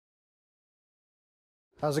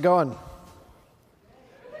How's it going?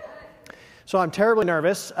 So I'm terribly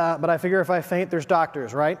nervous, but I figure if I faint, there's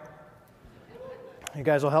doctors, right? You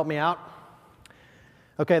guys will help me out?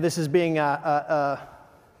 Okay, this is being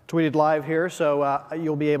tweeted live here, so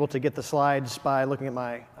you'll be able to get the slides by looking at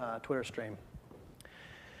my Twitter stream.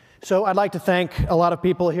 So I'd like to thank a lot of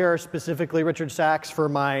people here, specifically Richard Sachs for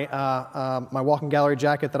my walking gallery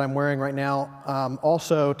jacket that I'm wearing right now.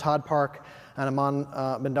 Also Todd Park and Aman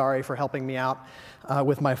Bhandari for helping me out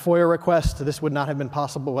with my FOIA request. This would not have been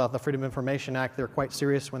possible without the Freedom of Information Act. They're quite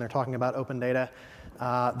serious when they're talking about open data.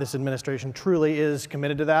 This administration truly is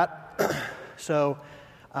committed to that. So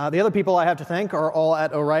the other people I have to thank are all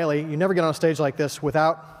at O'Reilly. You never get on a stage like this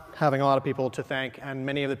without having a lot of people to thank, and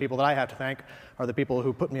many of the people that I have to thank are the people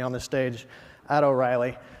who put me on this stage at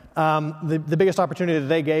O'Reilly. The biggest opportunity that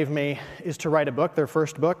they gave me is to write a book, their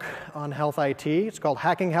first book on health IT. It's called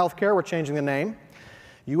Hacking Healthcare. We're changing the name.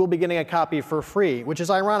 You will be getting a copy for free, which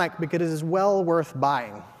is ironic because it is well worth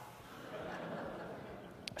buying.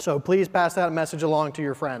 So please pass that message along to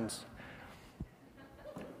your friends.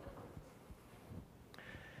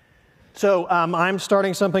 So I'm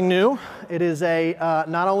starting something new. It is a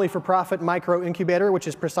not only for-profit micro incubator, which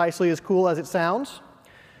is precisely as cool as it sounds.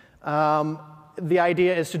 The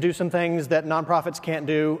idea is to do some things that nonprofits can't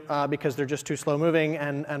do because they're just too slow-moving,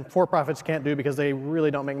 and for-profits can't do because they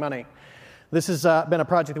really don't make money. This has been a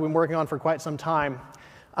project that we've been working on for quite some time.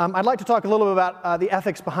 I'd like to talk a little bit about the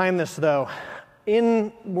ethics behind this, though.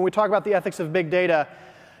 When we talk about the ethics of big data,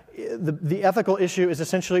 the ethical issue is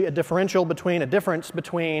essentially a difference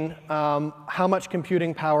between how much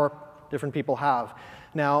computing power different people have.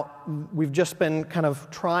 Now, we've just been kind of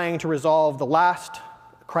trying to resolve the last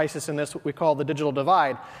crisis in this, what we call the digital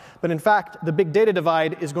divide. But in fact, the big data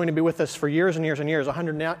divide is going to be with us for years and years and years.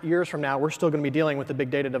 100 years from now, we're still going to be dealing with the big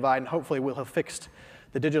data divide, and hopefully we'll have fixed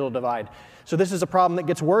the digital divide. So this is a problem that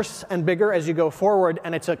gets worse and bigger as you go forward,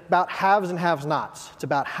 and it's about haves and have-nots. It's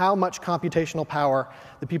about how much computational power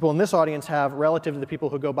the people in this audience have relative to the people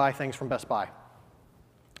who go buy things from Best Buy.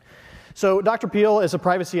 So Dr. Peel is a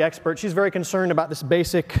privacy expert. She's very concerned about this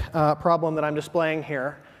basic problem that I'm displaying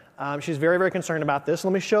here. She's very, very concerned about this.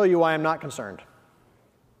 Let me show you why I'm not concerned.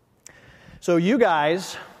 So you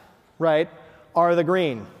guys, right, are the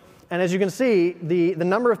green. And as you can see, the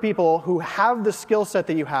number of people who have the skill set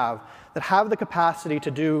that you have, that have the capacity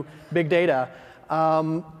to do big data,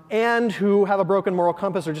 and who have a broken moral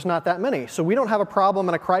compass are just not that many. So we don't have a problem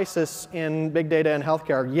and a crisis in big data and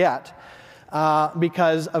healthcare yet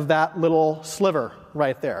because of that little sliver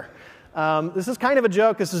right there. This is kind of a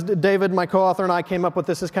joke. This is David, my co-author, and I came up with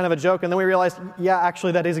this as kind of a joke, and then we realized, yeah,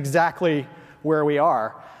 actually that is exactly where we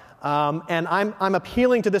are. And I'm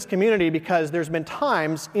appealing to this community because there's been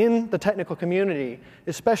times in the technical community,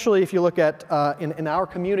 especially if you look at in our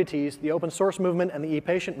communities, the open source movement and the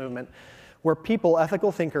e-patient movement, where people,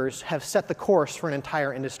 ethical thinkers, have set the course for an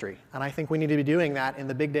entire industry. And I think we need to be doing that in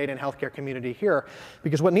the big data and healthcare community here,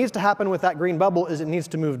 because what needs to happen with that green bubble is it needs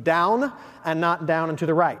to move down and not down and to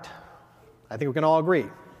the right. I think we can all agree.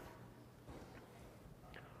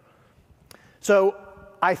 So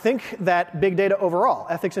I think that big data overall,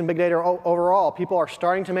 ethics in big data overall, people are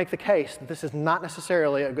starting to make the case that this is not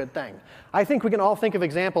necessarily a good thing. I think we can all think of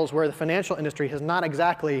examples where the financial industry has not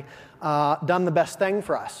exactly done the best thing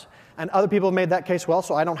for us. And other people have made that case well,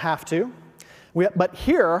 so I don't have to. But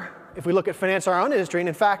here, if we look at finance, our own industry, and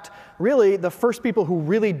in fact, really the first people who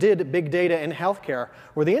really did big data in healthcare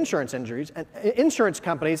were the insurance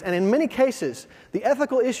companies, and in many cases, the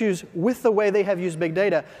ethical issues with the way they have used big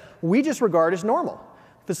data, we just regard as normal.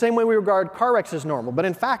 The same way we regard car wrecks as normal. But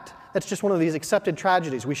in fact, that's just one of these accepted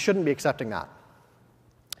tragedies. We shouldn't be accepting that.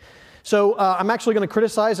 So I'm actually going to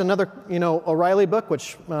criticize another O'Reilly book,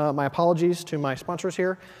 which my apologies to my sponsors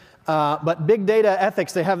here. But big data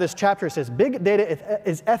ethics, they have this chapter that says, big data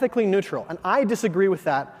is ethically neutral. And I disagree with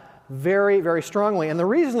that very, very strongly. And the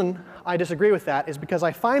reason I disagree with that is because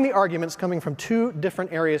I find the arguments coming from two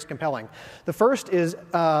different areas compelling. The first is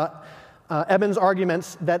Eben's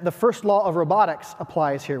arguments that the first law of robotics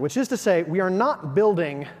applies here, which is to say we are not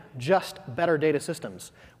building just better data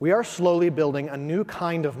systems. We are slowly building a new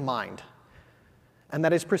kind of mind. And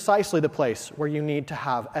that is precisely the place where you need to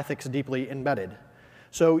have ethics deeply embedded.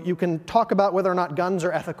 So you can talk about whether or not guns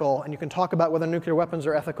are ethical, and you can talk about whether nuclear weapons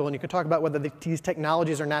are ethical, and you can talk about whether these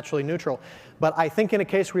technologies are naturally neutral. But I think in a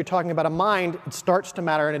case where you're talking about a mind, it starts to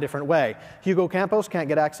matter in a different way. Hugo Campos can't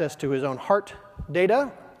get access to his own heart data.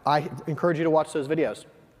 I encourage you to watch those videos.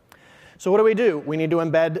 So what do? We need to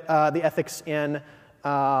embed the ethics in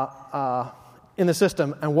the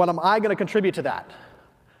system. And what am I going to contribute to that?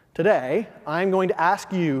 Today, I'm going to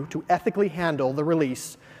ask you to ethically handle the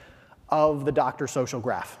release of the doctor social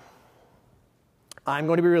graph. I'm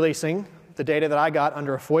going to be releasing the data that I got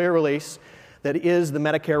under a FOIA release that is the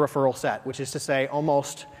Medicare referral set, which is to say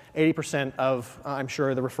almost 80% of, I'm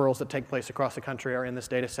sure, the referrals that take place across the country are in this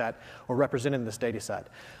data set or represented in this data set.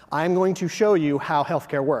 I'm going to show you how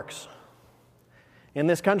healthcare works. In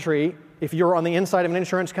this country, if you're on the inside of an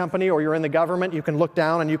insurance company or you're in the government, you can look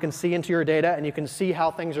down and you can see into your data and you can see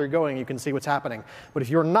how things are going. You can see what's happening. But if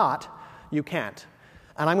you're not, you can't.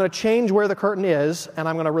 And I'm going to change where the curtain is, and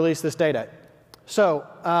I'm going to release this data. So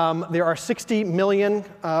there are 60 million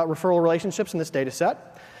referral relationships in this data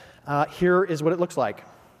set. Here is what it looks like.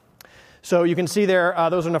 So you can see there,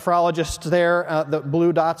 those are nephrologists there. The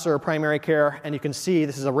blue dots are primary care. And you can see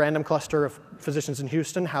this is a random cluster of physicians in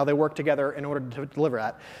Houston, how they work together in order to deliver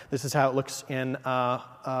that. This is how it looks in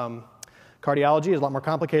cardiology. It's a lot more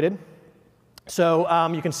complicated. So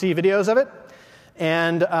you can see videos of it.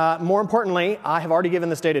 And more importantly, I have already given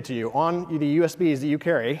this data to you. On the USBs that you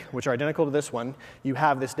carry, which are identical to this one, you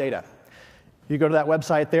have this data. You go to that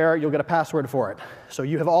website there, you'll get a password for it. So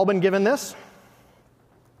you have all been given this.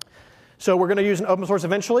 So we're going to use an open source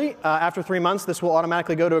eventually. After 3 months, this will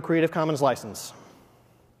automatically go to a Creative Commons license.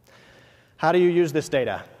 How do you use this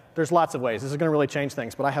data? There's lots of ways. This is going to really change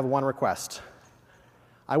things, but I have one request.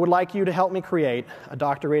 I would like you to help me create a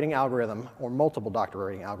doctor rating algorithm, or multiple doctor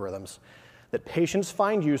rating algorithms, that patients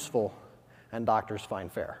find useful and doctors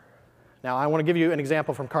find fair. Now, I want to give you an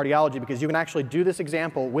example from cardiology because you can actually do this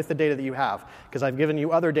example with the data that you have, because I've given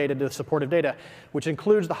you other data to supportive data, which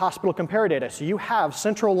includes the hospital compare data. So you have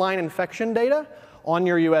central line infection data on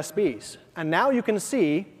your USBs. And now you can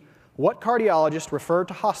see what cardiologists refer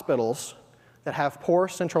to hospitals that have poor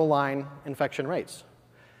central line infection rates.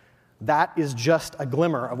 That is just a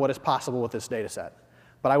glimmer of what is possible with this data set.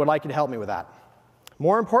 But I would like you to help me with that.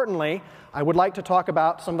 More importantly, I would like to talk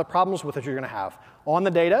about some of the problems with it you're going to have. On the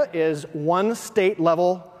data is one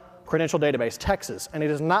state-level credential database, Texas, and it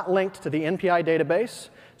is not linked to the NPI database,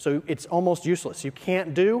 so it's almost useless. You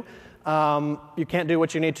can't do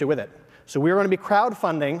what you need to with it. So we're going to be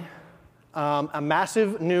crowdfunding a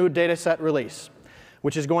massive new data set release,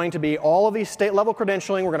 which is going to be all of these state-level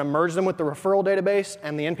credentialing. We're going to merge them with the referral database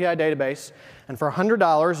and the NPI database. And for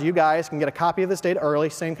 $100, you guys can get a copy of this data early,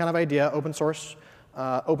 same kind of idea, open source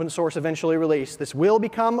eventually released. This will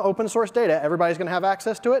become open source data. Everybody's going to have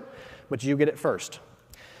access to it, but you get it first.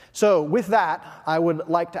 So with that, I would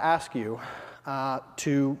like to ask you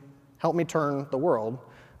to help me turn the world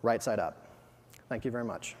right side up. Thank you very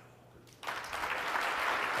much.